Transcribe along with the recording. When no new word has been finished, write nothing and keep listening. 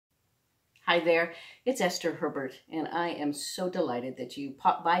Hi there, it's Esther Herbert, and I am so delighted that you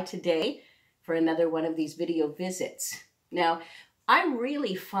popped by today for another one of these video visits. Now, I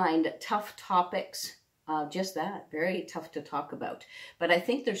really find tough topics, just that, very tough to talk about, but I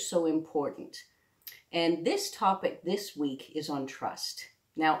think they're so important. And this topic this week is on trust.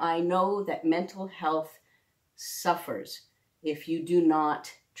 Now, I know that mental health suffers if you do not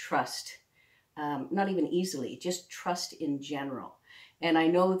trust, not even easily, just trust in general. And I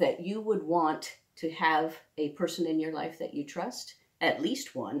know that you would want to have a person in your life that you trust, at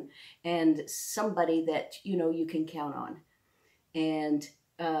least one, and somebody that you know you can count on. And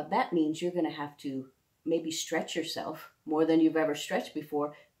that means you're going to have to maybe stretch yourself more than you've ever stretched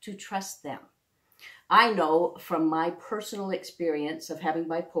before to trust them. I know from my personal experience of having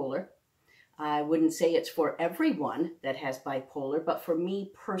bipolar, I wouldn't say it's for everyone that has bipolar, but for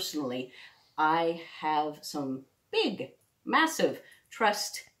me personally, I have some big, massive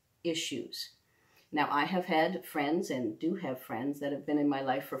trust issues. Now, I have had friends and do have friends that have been in my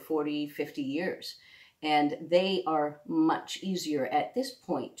life for 40, 50 years, and they are much easier at this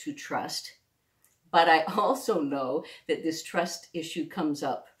point to trust. But I also know that this trust issue comes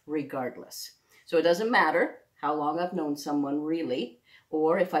up regardless. So it doesn't matter how long I've known someone really,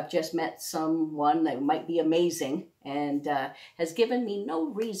 or if I've just met someone that might be amazing and has given me no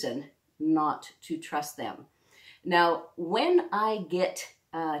reason not to trust them. Now, when I get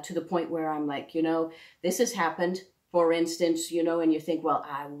to the point where I'm like, this has happened, for instance, and you think, well,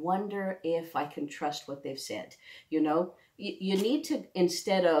 I wonder if I can trust what they've said. You need to,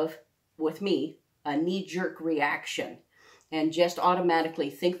 instead of, with me, a knee-jerk reaction and just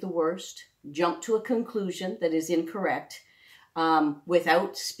automatically think the worst, jump to a conclusion that is incorrect,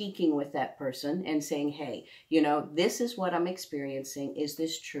 without speaking with that person and saying, hey, this is what I'm experiencing. Is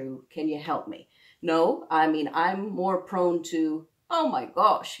this true? Can you help me? No, I mean, I'm more prone to, oh my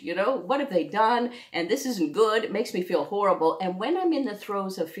gosh, what have they done? And this isn't good. It makes me feel horrible. And when I'm in the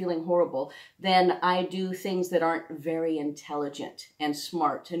throes of feeling horrible, then I do things that aren't very intelligent and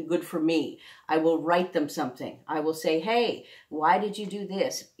smart and good for me. I will write them something. I will say, hey, why did you do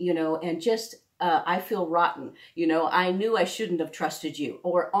this? And just, I feel rotten. I knew I shouldn't have trusted you,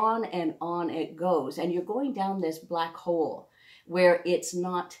 or on it goes. And you're going down this black hole where it's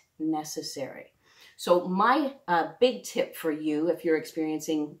not necessary. So my big tip for you, if you're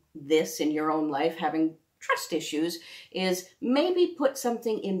experiencing this in your own life, having trust issues, is maybe put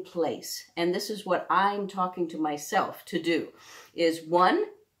something in place. And this is what I'm talking to myself to do, is one,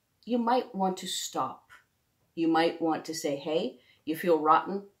 you might want to stop. You might want to say, hey, you feel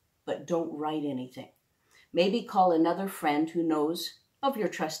rotten, but don't write anything. Maybe call another friend who knows of your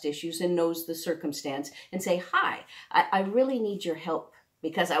trust issues and knows the circumstance and say, hi, I really need your help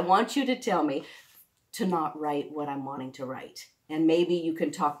because I want you to tell me to not write what I'm wanting to write. And maybe you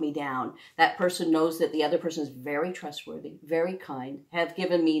can talk me down. That person knows that the other person is very trustworthy, very kind, have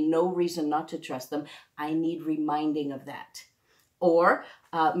given me no reason not to trust them. I need reminding of that. Or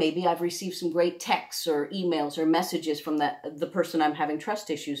maybe I've received some great texts or emails or messages from the person I'm having trust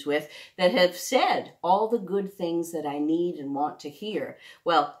issues with that have said all the good things that I need and want to hear.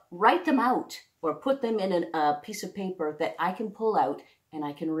 Well, write them out or put them in a piece of paper that I can pull out and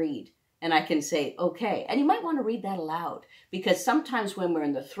I can read. And I can say, okay, and you might want to read that aloud, because sometimes when we're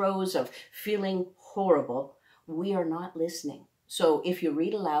in the throes of feeling horrible, we are not listening. So if you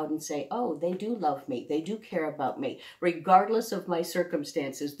read aloud and say, oh, they do love me, they do care about me, regardless of my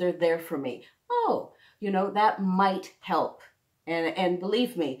circumstances, they're there for me. Oh, that might help. And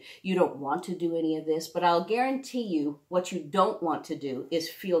believe me, you don't want to do any of this, but I'll guarantee you what you don't want to do is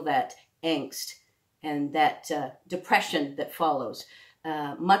feel that angst and that depression that follows.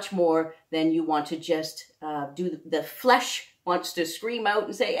 Much more than you want to just do. The flesh wants to scream out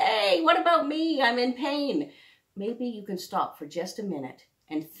and say, hey, what about me? I'm in pain. Maybe you can stop for just a minute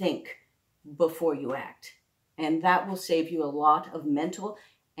and think before you act. And that will save you a lot of mental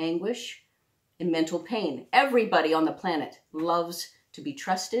anguish and mental pain. Everybody on the planet loves to be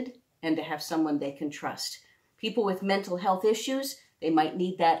trusted and to have someone they can trust. People with mental health issues, they might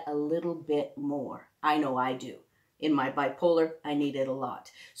need that a little bit more. I know I do. In my bipolar, I need it a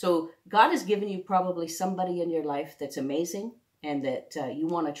lot. So God has given you probably somebody in your life that's amazing and that you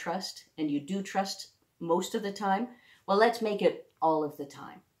want to trust, and you do trust most of the time. Well, let's make it all of the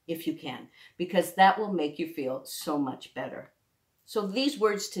time, if you can, because that will make you feel so much better. So these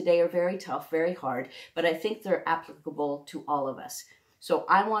words today are very tough, very hard, but I think they're applicable to all of us. So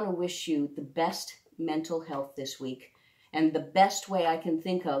I want to wish you the best mental health this week. And the best way I can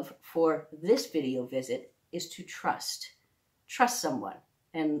think of for this video visit is to trust someone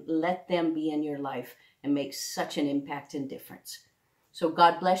and let them be in your life and make such an impact and difference. So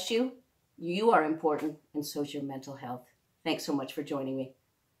God bless you. You are important, and so is your mental health. Thanks so much for joining me.